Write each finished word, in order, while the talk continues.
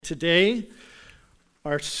Today,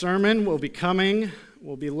 our sermon we'll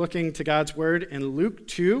be looking to God's Word in Luke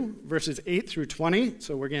 2, verses 8 through 20.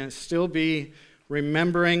 So we're going to still be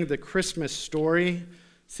remembering the Christmas story,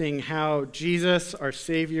 seeing how Jesus, our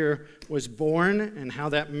Savior, was born and how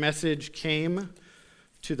that message came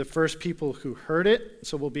to the first people who heard it.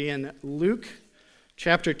 So we'll be in Luke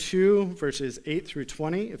chapter 2, verses 8 through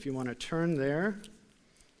 20. If you want to turn there,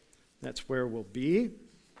 that's where we'll be.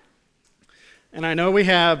 And I know we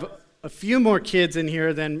have a few more kids in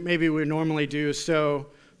here than maybe we normally do. So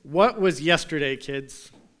what was yesterday, kids?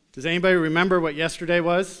 Does anybody remember what yesterday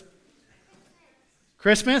was?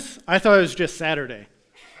 Christmas? I thought it was just Saturday.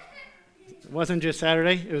 It wasn't just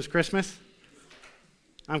Saturday, it was Christmas.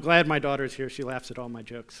 I'm glad my daughter's here. She laughs at all my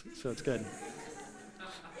jokes, so it's good.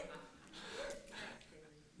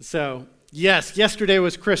 So, yes, yesterday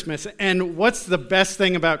was Christmas. And what's the best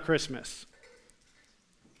thing about Christmas?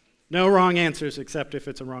 No wrong answers except if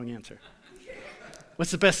it's a wrong answer.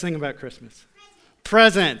 What's the best thing about Christmas?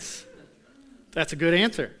 Presents. That's a good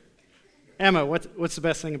answer. Emma, what's the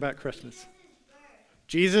best thing about Christmas?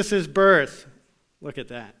 Jesus' birth. Look at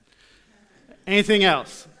that. Anything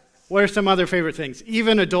else? What are some other favorite things?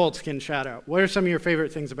 Even adults can shout out. What are some of your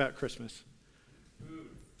favorite things about Christmas?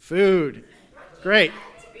 Food. Great.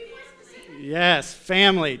 Yes,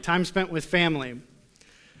 family. Time spent with family.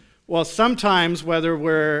 Well, sometimes, whether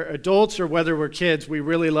we're adults or whether we're kids, we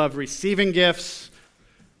really love receiving gifts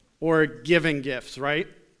or giving gifts, right?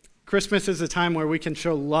 Christmas is a time where we can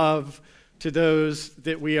show love to those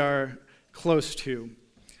that we are close to.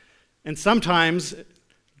 And sometimes,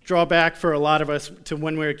 drawback for a lot of us to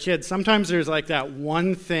when we were kids, sometimes there's like that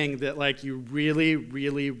one thing that like you really,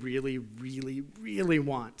 really, really, really, really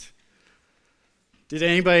want. Did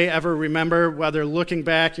anybody ever remember, whether looking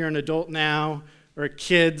back, you're an adult now, or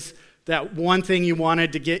kids, that one thing you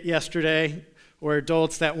wanted to get yesterday, or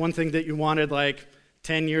adults, that one thing that you wanted like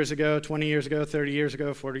 10 years ago, 20 years ago, 30 years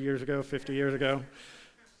ago, 40 years ago, 50 years ago,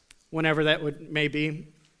 whenever that may be?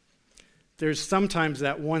 There's sometimes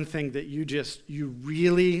that one thing that you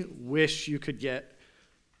really wish you could get,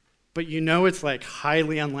 but you know it's like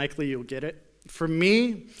highly unlikely you'll get it. For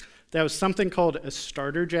me, that was something called a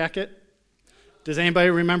starter jacket. Does anybody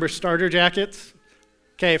remember starter jackets?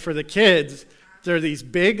 Okay, for the kids, they're these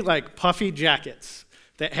big, like, puffy jackets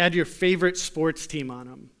that had your favorite sports team on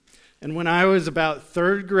them. And when I was about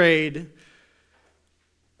third grade,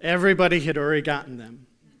 everybody had already gotten them.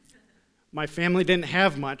 My family didn't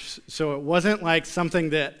have much, so it wasn't like something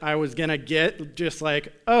that I was going to get, just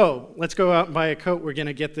like, oh, let's go out and buy a coat, we're going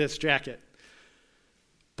to get this jacket.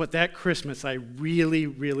 But that Christmas, I really,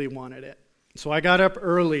 really wanted it. So I got up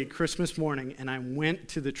early Christmas morning, and I went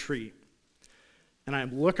to the tree. And I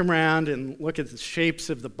look around and look at the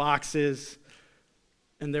shapes of the boxes,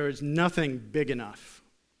 and there was nothing big enough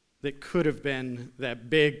that could have been that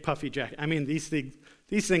big puffy jacket. I mean, these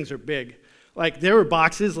things are big. Like, there were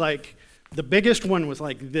boxes, like, the biggest one was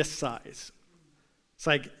like this size. It's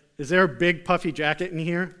like, is there a big puffy jacket in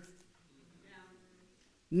here?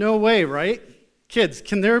 No way, right? Kids,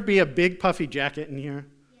 can there be a big puffy jacket in here?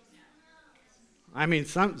 I mean,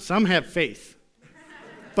 some have faith.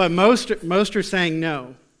 But most are saying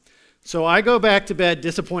no. So I go back to bed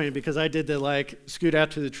disappointed because I did the like scoot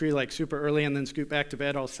out to the tree like super early and then scoot back to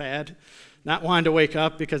bed all sad, not wanting to wake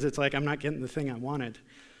up because it's like I'm not getting the thing I wanted.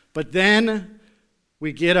 But then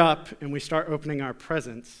we get up and we start opening our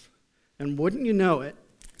presents, and wouldn't you know it,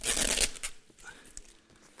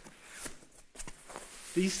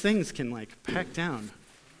 these things can like pack down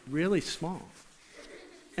really small.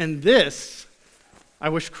 And this, I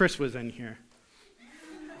wish Chris was in here.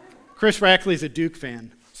 Chris Rackley's a Duke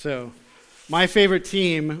fan, so my favorite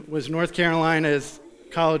team was North Carolina's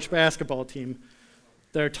college basketball team.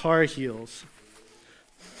 They're Tar Heels.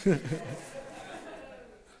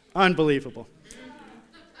 Unbelievable.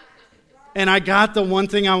 And I got the one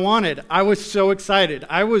thing I wanted. I was so excited.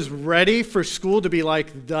 I was ready for school to be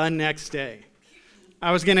like the next day.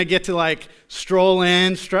 I was going to get to like stroll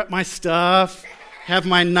in, strut my stuff, have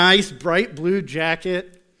my nice bright blue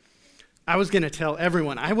jacket. I was going to tell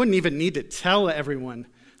everyone. I wouldn't even need to tell everyone.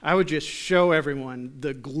 I would just show everyone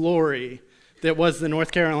the glory that was the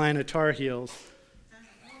North Carolina Tar Heels.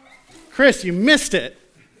 Chris, you missed it.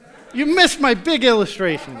 You missed my big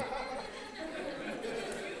illustration.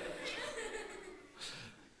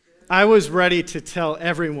 I was ready to tell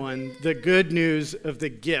everyone the good news of the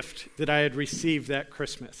gift that I had received that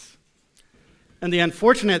Christmas. And the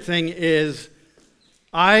unfortunate thing is,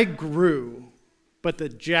 I grew, but the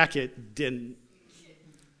jacket didn't.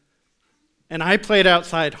 And I played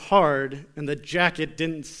outside hard, and the jacket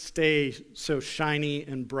didn't stay so shiny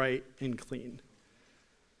and bright and clean.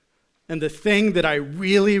 And the thing that I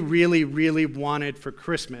really, really, really wanted for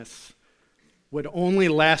Christmas would only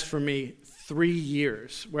last for me 3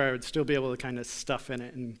 years, where I would still be able to kind of stuff in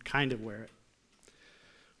it and kind of wear it.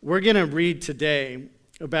 We're going to read today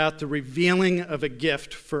about the revealing of a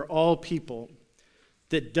gift for all people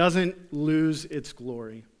that doesn't lose its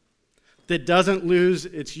glory, that doesn't lose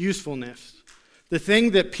its usefulness, the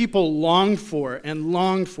thing that people longed for and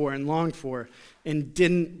longed for and longed for and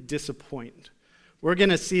didn't disappoint. We're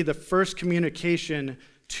going to see the first communication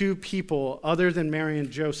to people other than Mary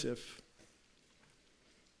and Joseph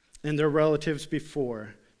and their relatives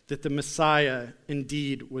before, that the Messiah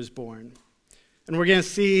indeed was born. And we're going to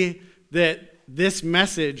see that this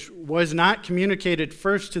message was not communicated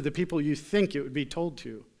first to the people you think it would be told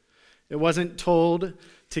to. It wasn't told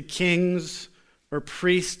to kings or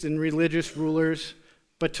priests and religious rulers,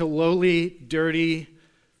 but to lowly, dirty,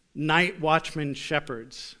 night watchman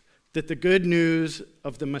shepherds, that the good news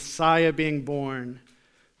of the Messiah being born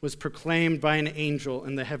was proclaimed by an angel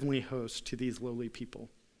in the heavenly host to these lowly people.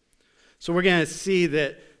 So we're going to see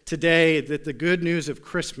that today that the good news of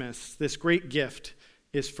Christmas, this great gift,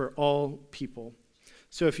 is for all people.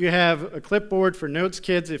 So if you have a clipboard for notes,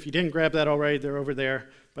 kids, if you didn't grab that already, they're over there.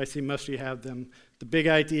 But I see most of you have them. The big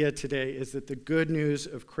idea today is that the good news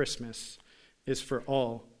of Christmas is for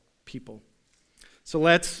all people. So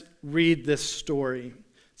let's read this story,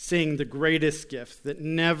 seeing the greatest gift that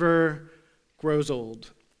never grows old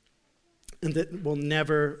and that will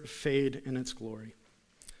never fade in its glory.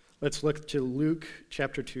 Let's look to Luke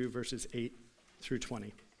chapter 2, verses 8 through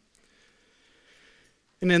 20.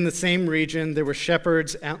 And in the same region, there were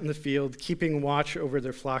shepherds out in the field, keeping watch over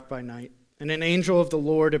their flock by night. And an angel of the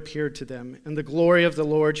Lord appeared to them, and the glory of the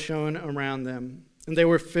Lord shone around them, and they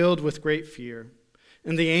were filled with great fear.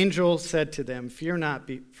 And the angel said to them, "Fear not,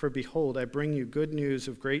 for behold, I bring you good news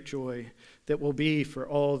of great joy that will be for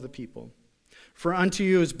all the people. For unto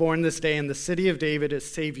you is born this day in the city of David a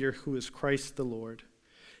Savior, who is Christ the Lord.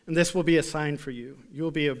 And this will be a sign for you.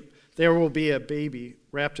 There will be a baby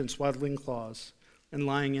wrapped in swaddling cloths and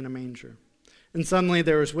lying in a manger." And suddenly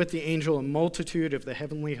there was with the angel a multitude of the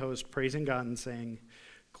heavenly host praising God and saying,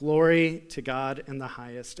 "Glory to God in the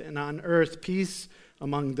highest, and on earth peace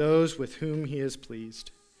among those with whom he is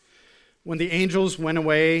pleased." When the angels went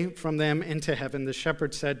away from them into heaven, the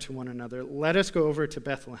shepherds said to one another, "Let us go over to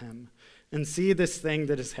Bethlehem and see this thing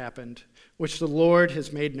that has happened, which the Lord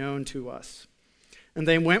has made known to us." And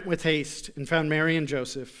they went with haste and found Mary and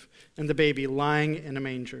Joseph and the baby lying in a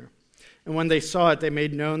manger. And when they saw it, they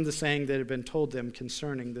made known the saying that had been told them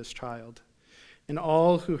concerning this child. And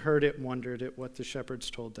all who heard it wondered at what the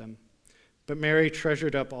shepherds told them. But Mary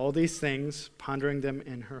treasured up all these things, pondering them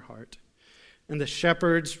in her heart. And the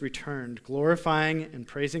shepherds returned, glorifying and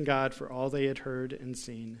praising God for all they had heard and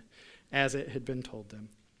seen, as it had been told them.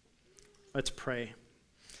 Let's pray,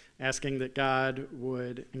 asking that God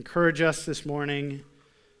would encourage us this morning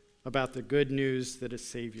about the good news that a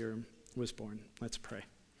Savior was born. Let's pray.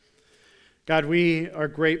 God, we are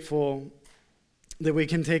grateful that we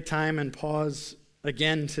can take time and pause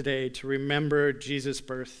again today to remember Jesus'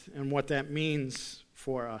 birth and what that means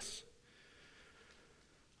for us.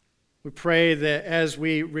 We pray that as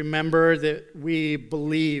we remember that we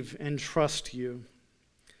believe and trust you,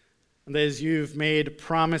 and that as you've made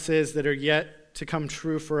promises that are yet to come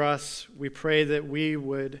true for us, we pray that we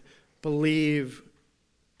would believe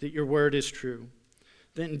that your word is true,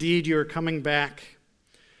 that indeed you are coming back,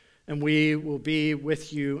 and we will be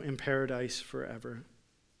with you in paradise forever.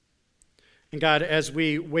 And God, as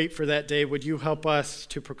we wait for that day, would you help us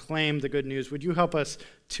to proclaim the good news? Would you help us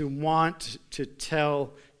to want to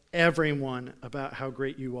tell everyone about how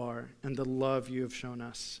great you are and the love you have shown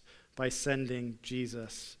us by sending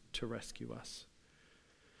Jesus to rescue us?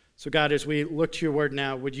 So God, as we look to your word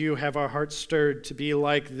now, would you have our hearts stirred to be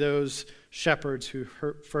like those shepherds who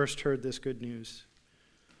first heard this good news?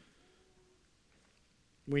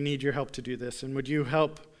 We need your help to do this. And would you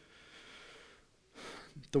help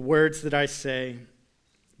the words that I say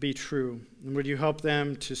be true? And would you help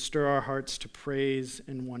them to stir our hearts to praise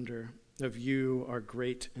and wonder of you, our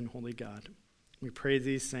great and holy God? We pray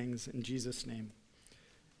these things in Jesus' name.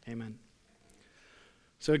 Amen.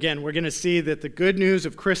 So again, we're going to see that the good news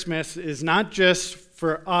of Christmas is not just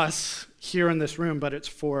for us here in this room, but it's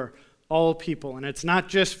for all people. And it's not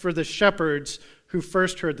just for the shepherds who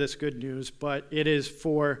first heard this good news, but it is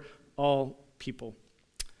for all people.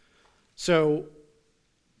 So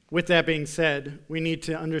with that being said, we need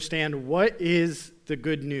to understand what is the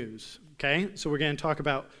good news, okay? So we're going to talk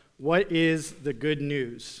about what is the good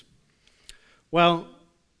news. Well,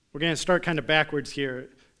 we're going to start kind of backwards here.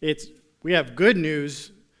 We have good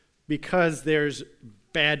news because there's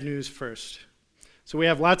bad news first. So we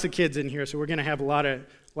have lots of kids in here, so we're going to have a lot of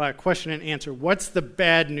question and answer. What's the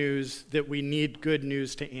bad news that we need good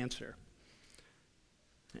news to answer?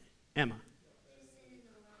 Emma.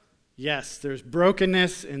 Yes, there's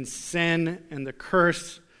brokenness and sin and the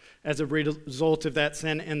curse as a result of that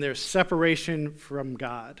sin, and there's separation from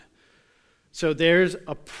God. So there's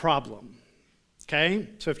a problem, okay?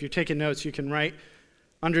 So if you're taking notes, you can write,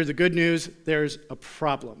 under the good news, there's a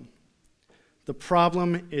problem. The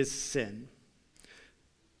problem is sin.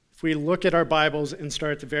 If we look at our Bibles and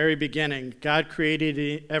start at the very beginning, God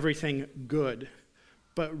created everything good.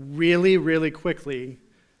 But really, really quickly,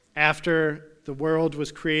 after the world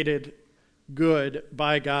was created good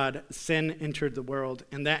by God, sin entered the world,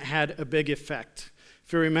 and that had a big effect.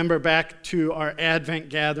 If you remember back to our Advent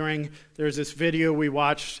gathering, there's this video we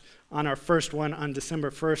watched on our first one on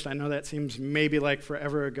December 1st. I know that seems maybe like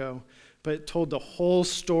forever ago, but it told the whole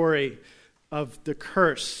story of the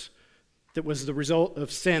curse that was the result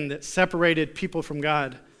of sin that separated people from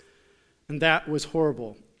God, and that was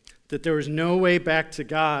horrible. That there was no way back to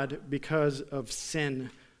God because of sin,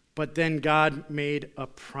 but then God made a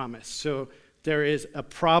promise. So there is a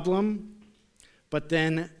problem, but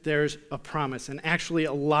then there's a promise, and actually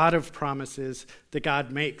a lot of promises that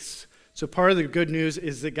God makes. So part of the good news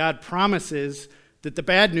is that God promises that the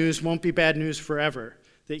bad news won't be bad news forever,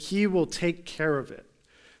 that he will take care of it.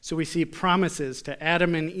 So we see promises to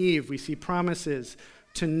Adam and Eve. We see promises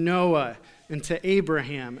to Noah and to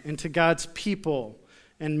Abraham and to God's people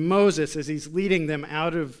and Moses as he's leading them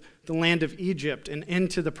out of the land of Egypt and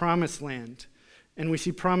into the promised land. And we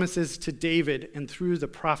see promises to David and through the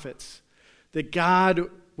prophets that God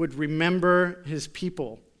would remember his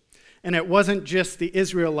people. And it wasn't just the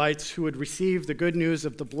Israelites who would receive the good news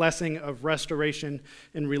of the blessing of restoration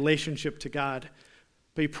in relationship to God,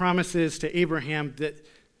 but he promises to Abraham that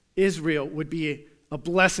Israel would be a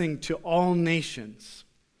blessing to all nations,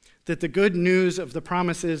 that the good news of the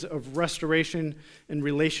promises of restoration and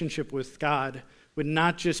relationship with God would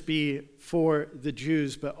not just be for the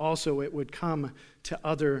Jews, but also it would come to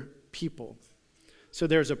other people. So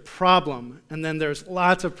there's a problem, and then there's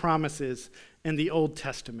lots of promises in the Old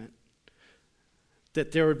Testament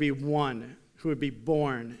that there would be one who would be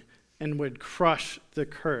born and would crush the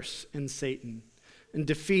curse in Satan and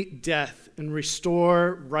defeat death and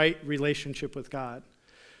restore right relationship with God.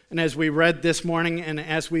 And as we read this morning and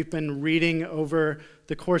as we've been reading over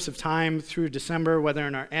the course of time through December, whether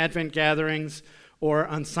in our Advent gatherings or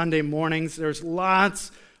on Sunday mornings, there's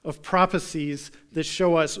lots of prophecies that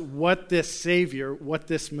show us what this Savior, what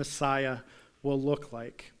this Messiah will look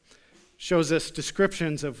like. Shows us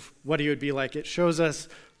descriptions of what he would be like. It shows us,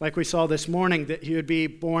 like we saw this morning, that he would be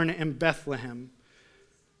born in Bethlehem.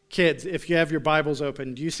 Kids, if you have your Bibles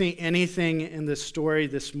open, do you see anything in this story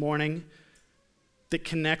this morning that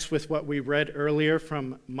connects with what we read earlier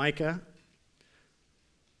from Micah?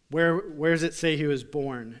 Where does it say he was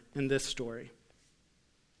born in this story?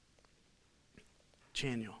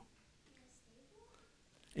 Chaniel.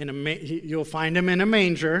 You'll find him in a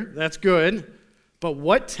manger. That's good. But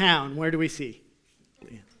what town? Where do we see?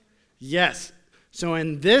 Yes. So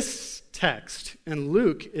in this text, in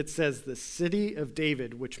Luke, it says the city of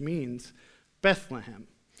David, which means Bethlehem,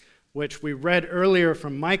 which we read earlier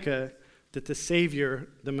from Micah that the Savior,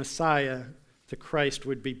 the Messiah, the Christ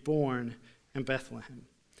would be born in Bethlehem.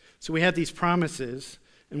 So we had these promises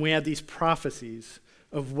and we had these prophecies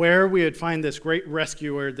of where we would find this great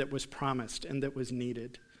rescuer that was promised and that was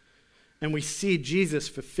needed. And we see Jesus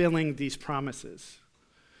fulfilling these promises.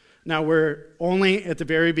 Now, we're only at the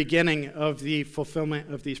very beginning of the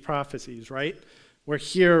fulfillment of these prophecies, right? We're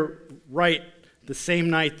here right the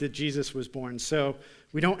same night that Jesus was born. So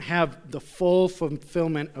we don't have the full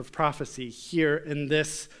fulfillment of prophecy here in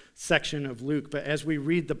this section of Luke. But as we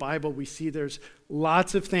read the Bible, we see there's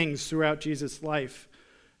lots of things throughout Jesus' life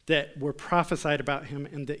that were prophesied about him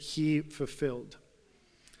and that he fulfilled.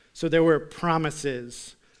 So there were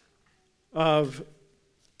promises of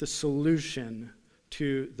the solution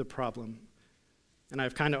to the problem. And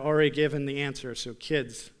I've kind of already given the answer. So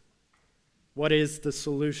kids, what is the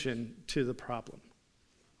solution to the problem?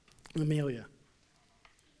 Amelia.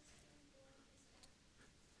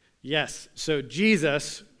 Yes, so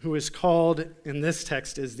Jesus, who is called in this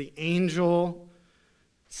text as the angel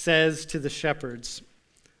says to the shepherds,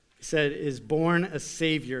 he said, is born a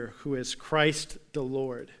Savior who is Christ the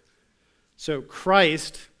Lord. So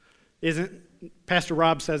Christ isn't, Pastor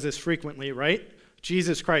Rob says this frequently, right?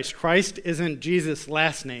 Jesus Christ. Christ isn't Jesus'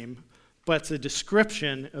 last name, but it's a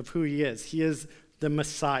description of who he is. He is the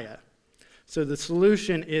Messiah. So the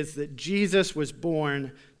solution is that Jesus was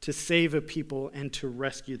born to save a people and to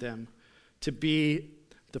rescue them, to be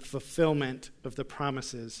the fulfillment of the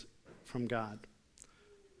promises from God.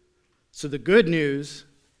 So the good news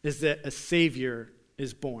is that a Savior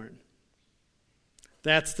is born.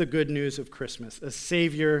 That's the good news of Christmas. A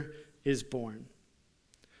Savior is born.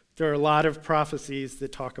 There are a lot of prophecies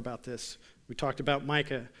that talk about this. We talked about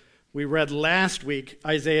Micah. We read last week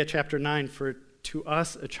Isaiah chapter 9, for to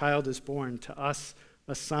us a child is born, to us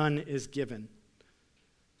a son is given.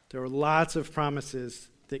 There were lots of promises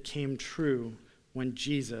that came true when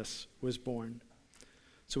Jesus was born.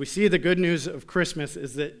 So we see the good news of Christmas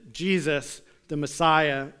is that Jesus, the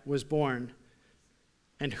Messiah, was born.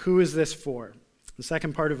 And who is this for? The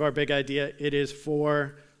second part of our big idea, it is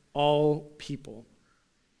for all people.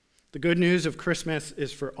 The good news of Christmas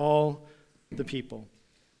is for all the people.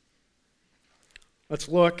 Let's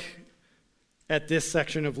look at this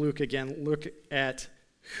section of Luke again. Look at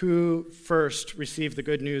who first received the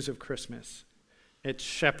good news of Christmas. It's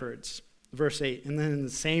shepherds. Verse 8, and then in the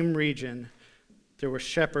same region, there were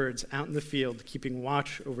shepherds out in the field keeping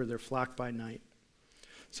watch over their flock by night.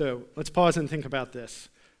 So let's pause and think about this.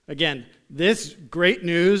 Again, this great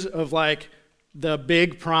news of like the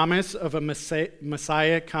big promise of a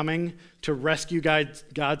Messiah coming to rescue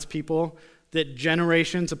God's people, that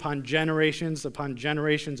generations upon generations upon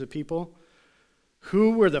generations of people,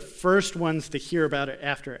 who were the first ones to hear about it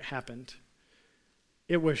after it happened?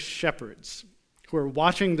 It was shepherds who were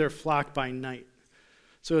watching their flock by night.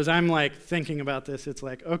 So as I'm like thinking about this, it's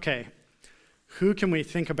like, okay, who can we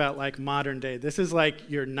think about like modern day? This is like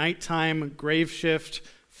your nighttime grave shift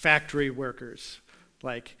factory workers.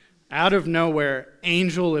 Like out of nowhere,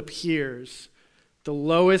 angel appears, the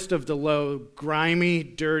lowest of the low, grimy,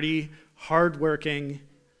 dirty, hardworking.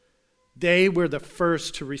 They were the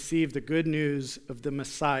first to receive the good news of the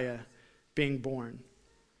Messiah being born.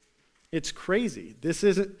 It's crazy. This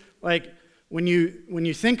isn't like when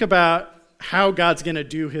you think about how God's going to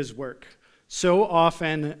do his work, so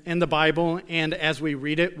often in the Bible and as we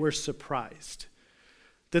read it, we're surprised.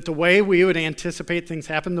 That the way we would anticipate things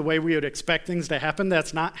happen, the way we would expect things to happen,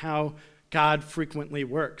 that's not how God frequently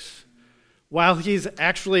works. While he's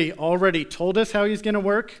actually already told us how he's going to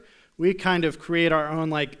work, we kind of create our own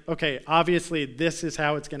like, okay, obviously this is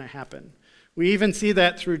how it's going to happen. We even see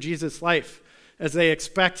that through Jesus' life as they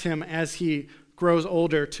expect him as he grows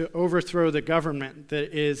older to overthrow the government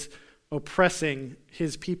that is oppressing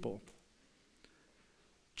his people.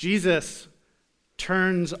 Jesus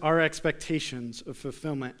turns our expectations of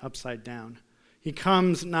fulfillment upside down. He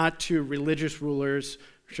comes not to religious rulers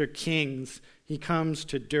or kings. He comes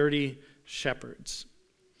to dirty shepherds.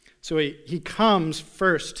 So he comes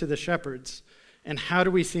first to the shepherds. And how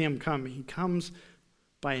do we see him come? He comes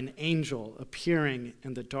by an angel appearing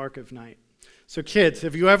in the dark of night. So kids,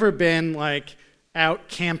 have you ever been like out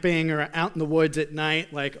camping or out in the woods at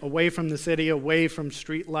night, like away from the city, away from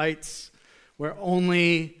street lights, where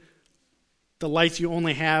only the lights you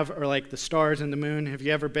only have are like the stars and the moon? Have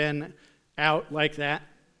you ever been out like that,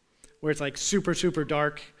 where it's like super, super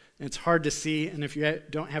dark and it's hard to see, and if you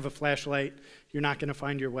don't have a flashlight, you're not going to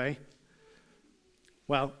find your way?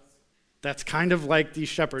 Well, that's kind of like these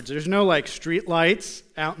shepherds. There's no like street lights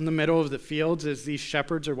out in the middle of the fields as these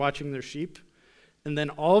shepherds are watching their sheep. And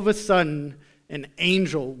then all of a sudden, an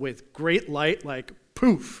angel with great light, like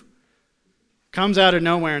poof, comes out of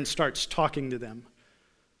nowhere and starts talking to them.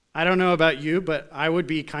 I don't know about you, but I would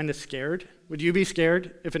be kind of scared. Would you be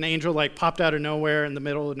scared if an angel like popped out of nowhere in the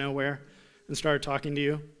middle of nowhere and started talking to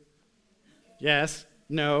you? Yes?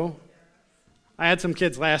 No? I had some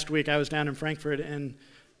kids last week. I was down in Frankfurt and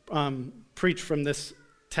preached from this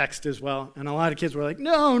text as well. And a lot of kids were like,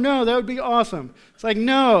 no, that would be awesome. It's like,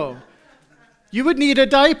 no. You would need a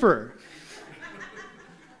diaper.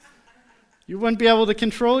 You wouldn't be able to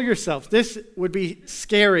control yourself. This would be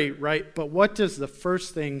scary, right? But what is the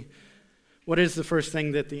first thing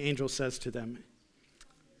that the angel says to them?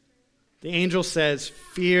 The angel says,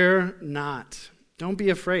 "Fear not. Don't be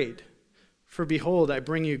afraid. For behold, I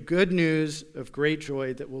bring you good news of great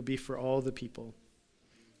joy that will be for all the people."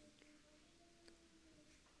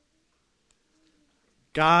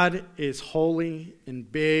 God is holy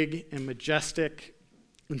and big and majestic.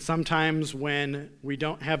 And sometimes when we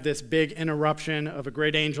don't have this big interruption of a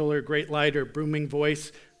great angel or great light or booming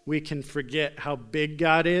voice, we can forget how big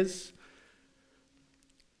God is.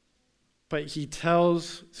 But he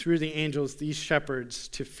tells through the angels these shepherds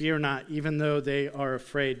to fear not, even though they are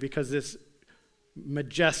afraid, because this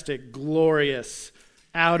majestic, glorious,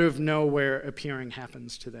 out of nowhere appearing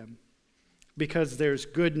happens to them. Because there's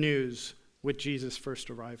good news with Jesus' first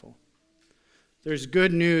arrival. There's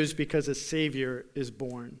good news because a Savior is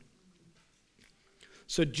born.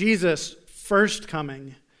 So Jesus' first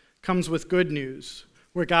coming comes with good news,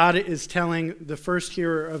 where God is telling the first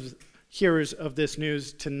hearers of this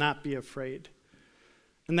news to not be afraid.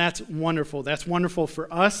 And that's wonderful. That's wonderful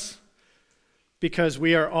for us because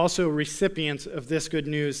we are also recipients of this good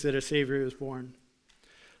news that a Savior is born.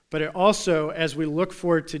 But it also, as we look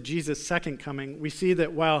forward to Jesus' second coming, we see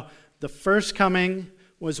that while the first coming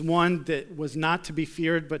was one that was not to be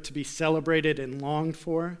feared but to be celebrated and longed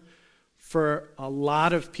for a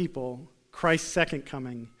lot of people, Christ's second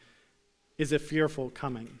coming is a fearful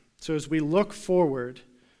coming. So as we look forward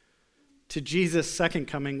to Jesus' second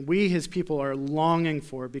coming, we, his people, are longing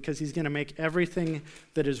for because he's going to make everything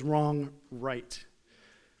that is wrong right.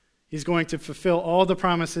 He's going to fulfill all the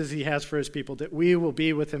promises he has for his people, that we will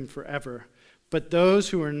be with him forever. But those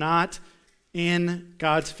who are not in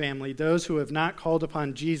God's family, those who have not called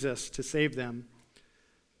upon Jesus to save them,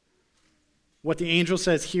 what the angel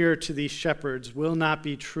says here to these shepherds will not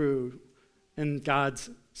be true in God's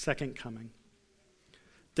second coming.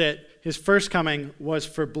 That his first coming was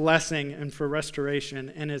for blessing and for restoration,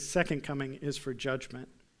 and his second coming is for judgment.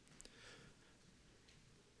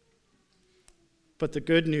 But the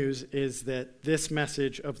good news is that this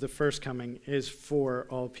message of the first coming is for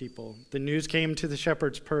all people. The news came to the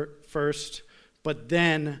shepherds first, but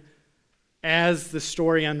then as the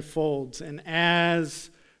story unfolds and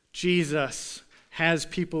as Jesus has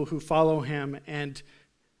people who follow him and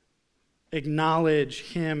acknowledge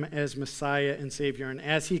him as Messiah and Savior, and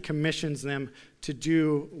as he commissions them to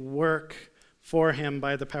do work for him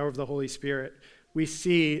by the power of the Holy Spirit, we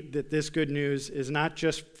see that this good news is not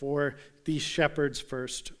just for these shepherds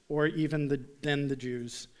first, or even then the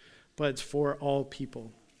Jews, but it's for all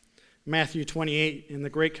people. Matthew 28, in the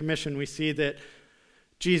Great Commission, we see that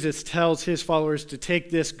Jesus tells his followers to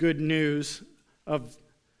take this good news of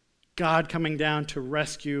God coming down to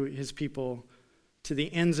rescue his people to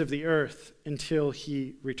the ends of the earth until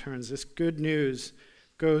he returns. This good news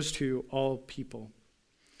goes to all people.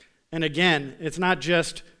 And again, it's not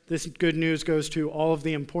just this good news goes to all of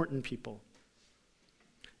the important people.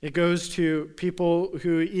 It goes to people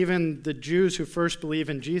who even the Jews who first believe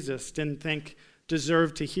in Jesus didn't think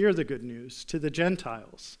deserved to hear the good news, to the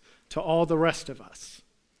Gentiles, to all the rest of us.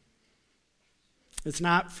 It's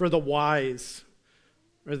not for the wise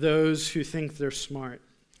or those who think they're smart,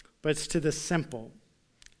 but it's to the simple.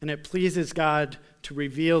 And it pleases God to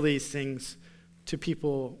reveal these things to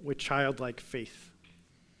people with childlike faith.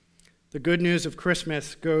 The good news of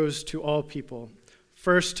Christmas goes to all people.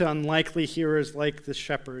 First, to unlikely hearers like the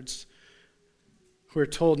shepherds, who are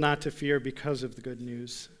told not to fear because of the good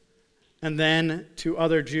news. And then to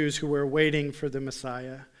other Jews who were waiting for the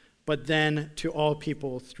Messiah, but then to all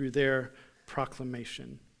people through their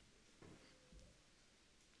proclamation.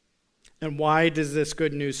 And why does this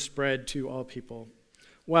good news spread to all people?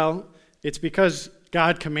 Well, it's because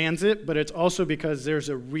God commands it, but it's also because there's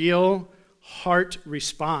a real heart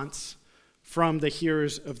response from the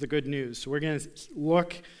hearers of the good news. So we're going to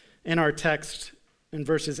look in our text in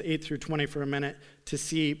verses 8 through 20 for a minute to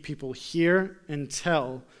see people hear and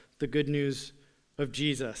tell the good news of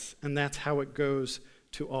Jesus. And that's how it goes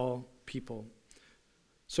to all people.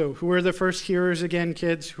 So who are the first hearers again,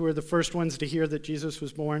 kids? Who are the first ones to hear that Jesus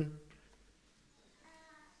was born?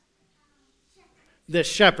 The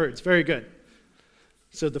shepherds. Very good.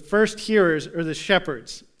 So the first hearers are the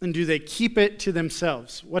shepherds. And do they keep it to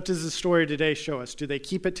themselves? What does the story today show us? Do they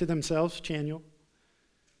keep it to themselves, Chaniel?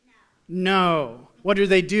 No. What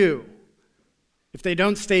do? If they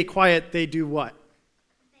don't stay quiet, they do what?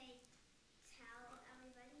 They tell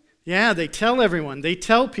everybody. Yeah, they tell everyone. They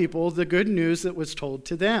tell people the good news that was told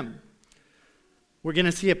to them. We're going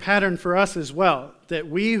to see a pattern for us as well, that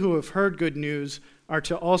we who have heard good news are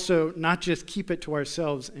to also not just keep it to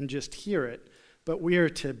ourselves and just hear it, but we are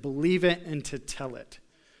to believe it and to tell it.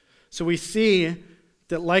 So we see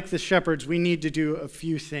that like the shepherds, we need to do a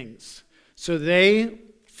few things. So they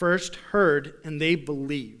first heard and they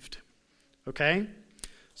believed. Okay?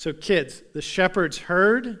 So kids, the shepherds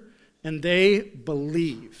heard and they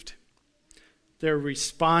believed. They're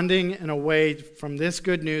responding in a way from this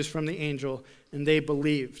good news from the angel, and they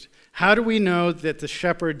believed. How do we know that the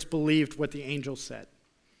shepherds believed what the angel said?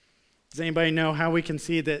 Does anybody know how we can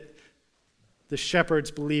see that the shepherds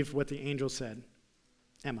believed what the angel said?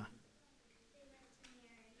 Emma.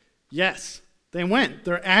 Yes, they went.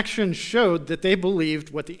 Their actions showed that they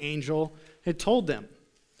believed what the angel had told them.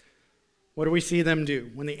 What do we see them do?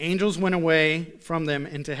 When the angels went away from them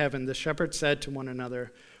into heaven, the shepherds said to one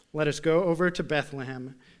another, "Let us go over to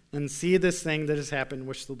Bethlehem and see this thing that has happened,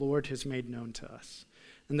 which the Lord has made known to us."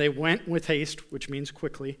 And they went with haste, which means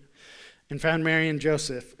quickly, and found Mary and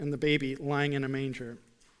Joseph and the baby lying in a manger.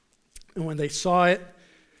 And when they saw it,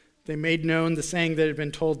 they made known the saying that had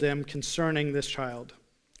been told them concerning this child.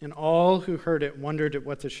 And all who heard it wondered at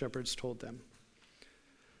what the shepherds told them.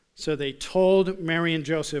 So they told Mary and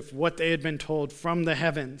Joseph what they had been told from the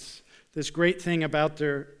heavens, this great thing about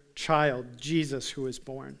their child, Jesus, who was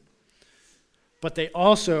born. But they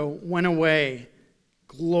also went away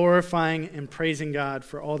glorifying and praising God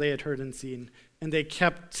for all they had heard and seen, and they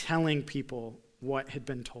kept telling people what had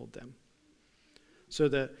been told them. So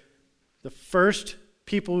the first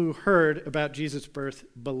people who heard about Jesus' birth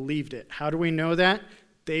believed it. How do we know that?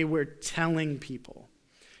 They were telling people.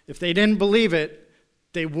 If they didn't believe it,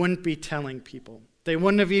 they wouldn't be telling people. They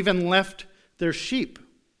wouldn't have even left their sheep.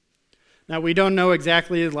 Now, we don't know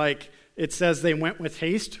exactly, like it says they went with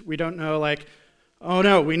haste. We don't know, like, oh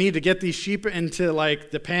no, we need to get these sheep into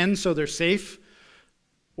like the pen so they're safe.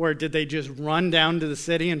 Or did they just run down to the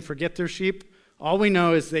city and forget their sheep? All we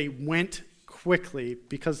know is they went quickly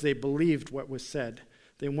because they believed what was said.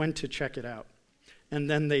 They went to check it out. And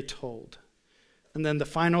then they told. And then the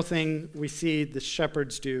final thing we see the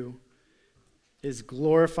shepherds do is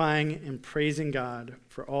glorifying and praising God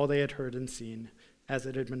for all they had heard and seen as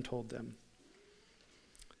it had been told them.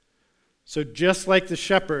 So just like the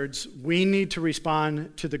shepherds, we need to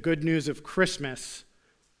respond to the good news of Christmas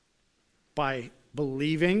by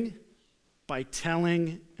believing, by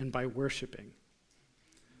telling, and by worshiping.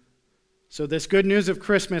 So this good news of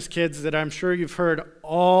Christmas, kids, that I'm sure you've heard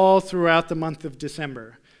all throughout the month of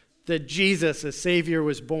December, that Jesus, a Savior,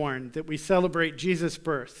 was born, that we celebrate Jesus'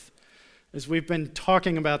 birth, as we've been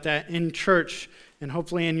talking about that in church and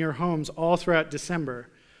hopefully in your homes all throughout December,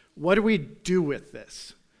 what do we do with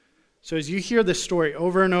this? So as you hear this story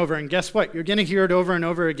over and over, and guess what? You're going to hear it over and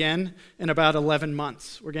over again in about 11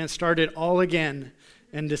 months. We're going to start it all again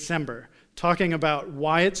in December, talking about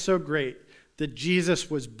why it's so great that Jesus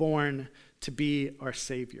was born to be our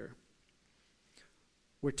Savior.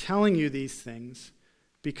 We're telling you these things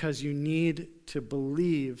because you need to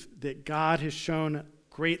believe that God has shown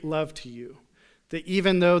great love to you, that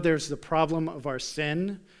even though there's the problem of our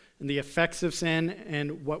sin and the effects of sin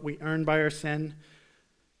and what we earn by our sin,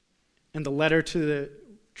 in the letter to the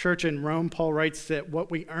church in Rome, Paul writes that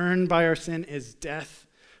what we earn by our sin is death,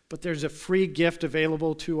 but there's a free gift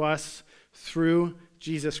available to us through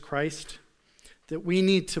Jesus Christ, that we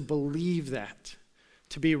need to believe that,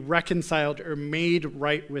 to be reconciled or made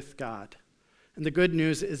right with God. And the good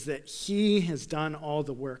news is that he has done all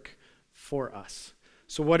the work for us.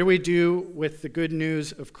 So what do we do with the good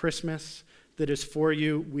news of Christmas that is for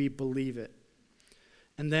you? We believe it.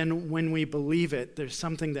 And then when we believe it, there's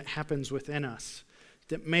something that happens within us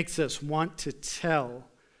that makes us want to tell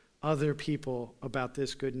other people about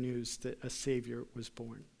this good news that a Savior was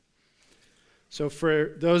born. So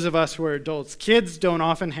for those of us who are adults, kids don't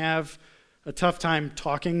often have a tough time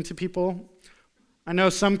talking to people. I know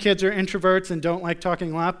some kids are introverts and don't like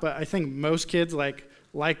talking a lot, but I think most kids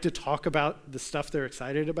like to talk about the stuff they're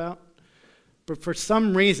excited about. But for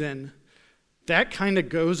some reason, that kind of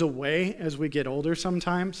goes away as we get older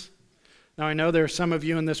sometimes. Now, I know there are some of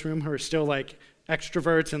you in this room who are still like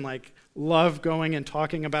extroverts and like love going and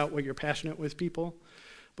talking about what you're passionate with people.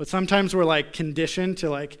 But sometimes we're like conditioned to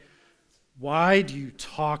like, why do you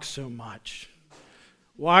talk so much?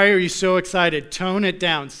 Why are you so excited? Tone it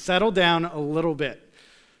down. Settle down a little bit.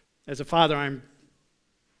 As a father, I'm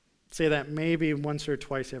say that maybe once or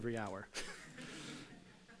twice every hour.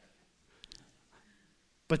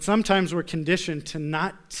 But sometimes we're conditioned to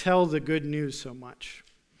not tell the good news so much.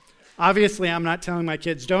 Obviously, I'm not telling my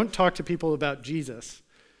kids, don't talk to people about Jesus.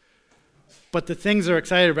 But the things they're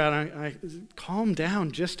excited about, I calm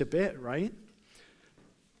down just a bit, right?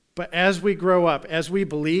 But as we grow up, as we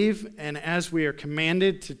believe, and as we are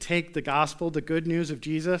commanded to take the gospel, the good news of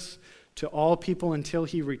Jesus, to all people until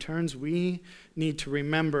he returns, we need to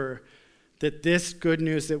remember that this good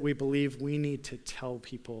news that we believe, we need to tell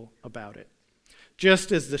people about it.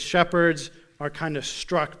 Just as the shepherds are kind of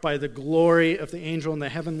struck by the glory of the angel in the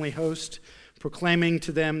heavenly host, proclaiming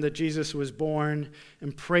to them that Jesus was born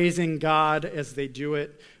and praising God as they do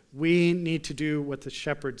it, we need to do what the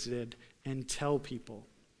shepherds did and tell people.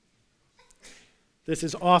 This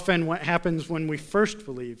is often what happens when we first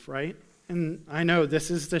believe, right? And I know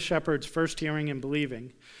this is the shepherds first hearing and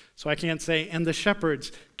believing, so I can't say, and the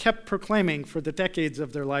shepherds kept proclaiming for the decades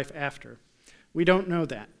of their life after. We don't know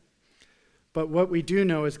that. But what we do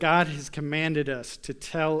know is God has commanded us to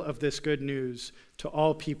tell of this good news to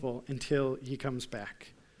all people until he comes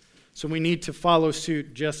back. So we need to follow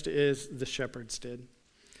suit just as the shepherds did.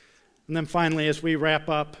 And then finally, as we wrap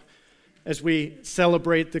up, as we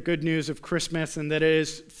celebrate the good news of Christmas, and that it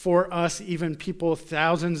is for us, even people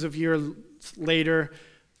thousands of years later,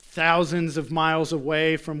 thousands of miles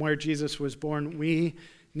away from where Jesus was born, we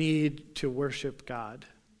need to worship God.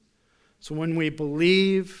 So when we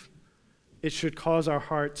believe, it should cause our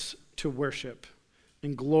hearts to worship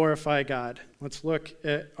and glorify God. Let's look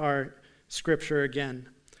at our scripture again.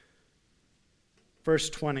 Verse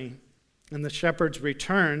 20. And the shepherds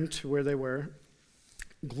returned to where they were,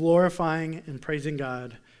 glorifying and praising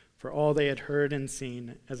God for all they had heard and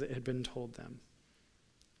seen as it had been told them.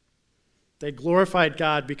 They glorified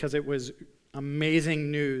God because it was amazing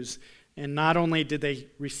news. And not only did they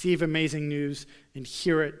receive amazing news and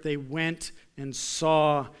hear it, they went and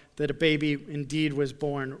saw that a baby indeed was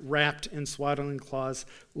born, wrapped in swaddling cloths,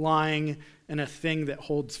 lying in a thing that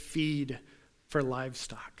holds feed for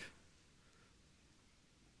livestock.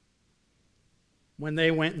 When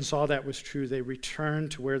they went and saw that was true, they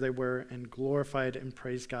returned to where they were and glorified and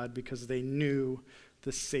praised God because they knew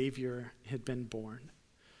the Savior had been born.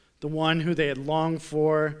 The one who they had longed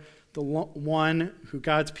for, the one who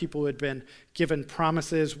God's people had been given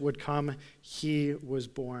promises would come, he was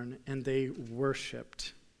born, and they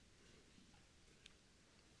worshiped.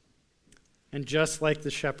 And just like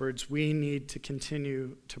the shepherds, we need to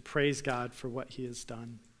continue to praise God for what he has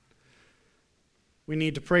done. We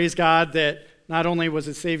need to praise God that not only was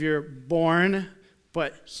a Savior born,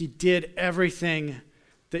 but he did everything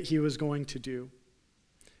that he was going to do.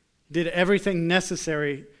 He did everything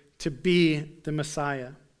necessary to be the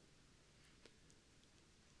Messiah.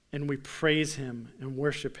 And we praise him and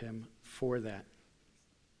worship him for that.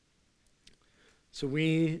 So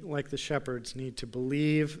we, like the shepherds, need to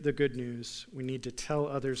believe the good news. We need to tell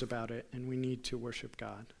others about it, and we need to worship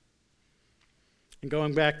God. And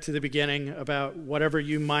going back to the beginning about whatever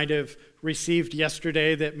you might have received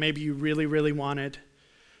yesterday that maybe you really, really wanted,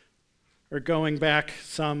 or going back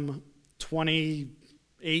some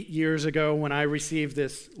 28 years ago when I received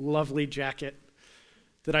this lovely jacket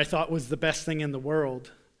that I thought was the best thing in the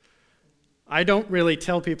world. I don't really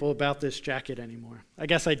tell people about this jacket anymore. I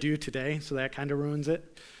guess I do today, so that kind of ruins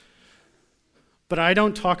it. But I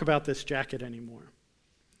don't talk about this jacket anymore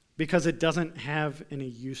because it doesn't have any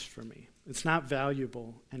use for me. It's not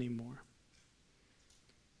valuable anymore.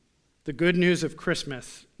 The good news of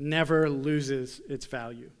Christmas never loses its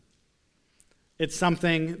value. It's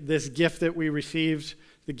something, this gift that we received,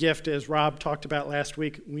 the gift as Rob talked about last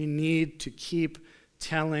week, we need to keep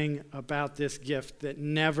telling about this gift that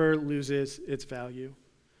never loses its value.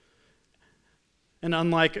 And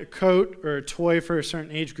unlike a coat or a toy for a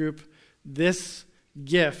certain age group, this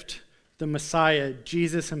gift, the Messiah,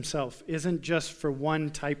 Jesus himself, isn't just for one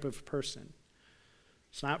type of person.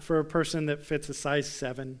 It's not for a person that fits a size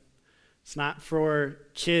 7. It's not for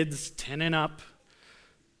kids 10 and up.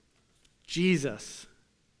 Jesus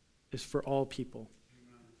is for all people.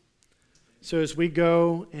 So as we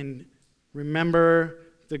go and remember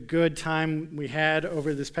the good time we had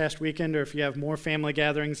over this past weekend, or if you have more family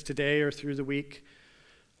gatherings today or through the week,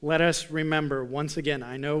 let us remember once again,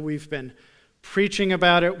 I know we've been preaching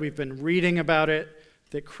about it, we've been reading about it,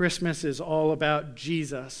 that Christmas is all about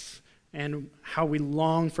Jesus and how we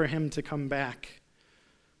long for him to come back.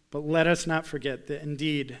 But let us not forget that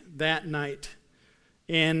indeed that night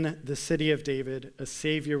in the city of David, a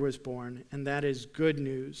Savior was born, and that is good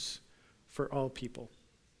news for all people.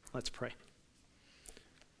 Let's pray.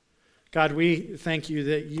 God, we thank you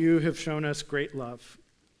that you have shown us great love.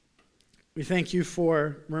 We thank you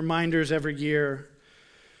for reminders every year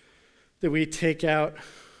that we take out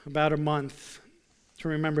about a month to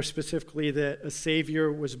remember specifically that a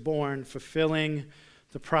Savior was born, fulfilling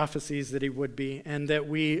the prophecies that he would be, and that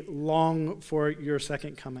we long for your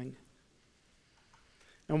second coming.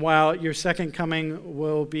 And while your second coming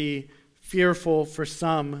will be fearful for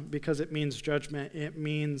some because it means judgment, it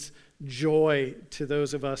means joy to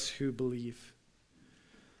those of us who believe.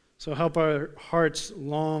 So help our hearts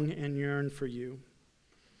long and yearn for you.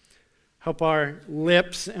 Help our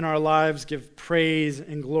lips and our lives give praise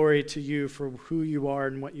and glory to you for who you are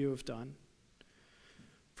and what you have done.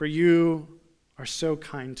 For you are so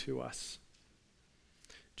kind to us.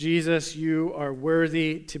 Jesus, you are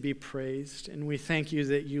worthy to be praised, and we thank you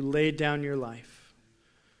that you laid down your life.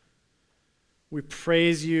 We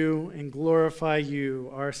praise you and glorify you,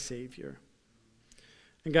 our Savior.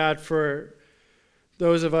 And God, for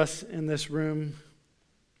those of us in this room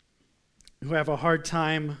who have a hard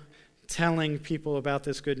time telling people about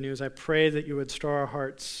this good news, I pray that you would stir our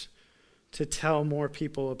hearts to tell more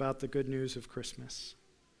people about the good news of Christmas.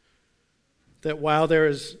 That while there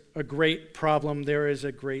is a great problem, there is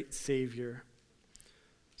a great Savior.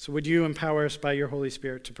 So would you empower us by your Holy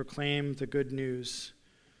Spirit to proclaim the good news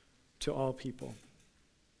to all people?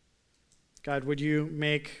 God, would you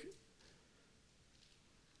make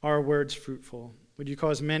our words fruitful. Would you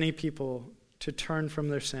cause many people to turn from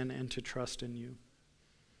their sin and to trust in you?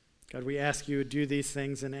 God, we ask you to do these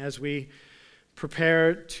things, and as we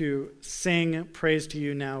prepare to sing praise to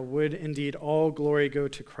you now, would indeed all glory go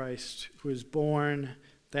to Christ, who was born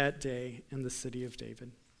that day in the city of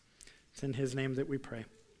David. It's in his name that we pray.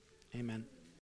 Amen.